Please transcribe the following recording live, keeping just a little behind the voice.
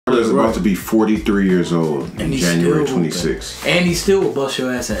is about to be 43 years old in January 26th. And he still will bust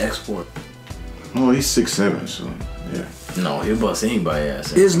your ass in export. Oh, he's 6'7", so yeah. No, he'll bust anybody's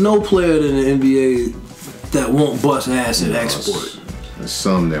ass. There's no player in the NBA that won't bust ass at export. There's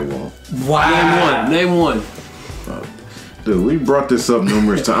some that won't. Wow. Name one. Dude, we brought this up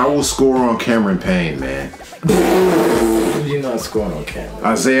numerous times. I will score on Cameron Payne, man. You're not scoring on camera.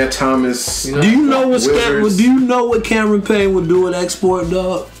 Isaiah Thomas. Do you know what Cameron Payne would do at export,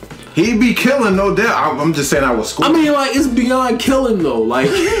 dog? He'd be killing, no doubt. I'm just saying I would score. I mean, like, it's beyond killing, though. Like,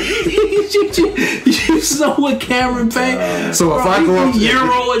 you know what Cameron Payne... So if I go up to...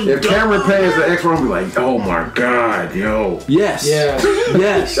 If Cameron Payne is the expert, I'm be like, oh my God, yo. Yes. Yeah.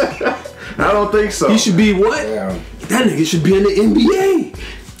 Yes. I don't think so. He should be what? Yeah. That nigga should be in the NBA.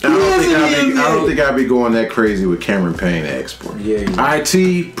 I don't think I'd be going that crazy with Cameron Payne at export. Yeah.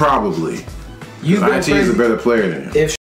 IT, probably. IT is a better player than him. If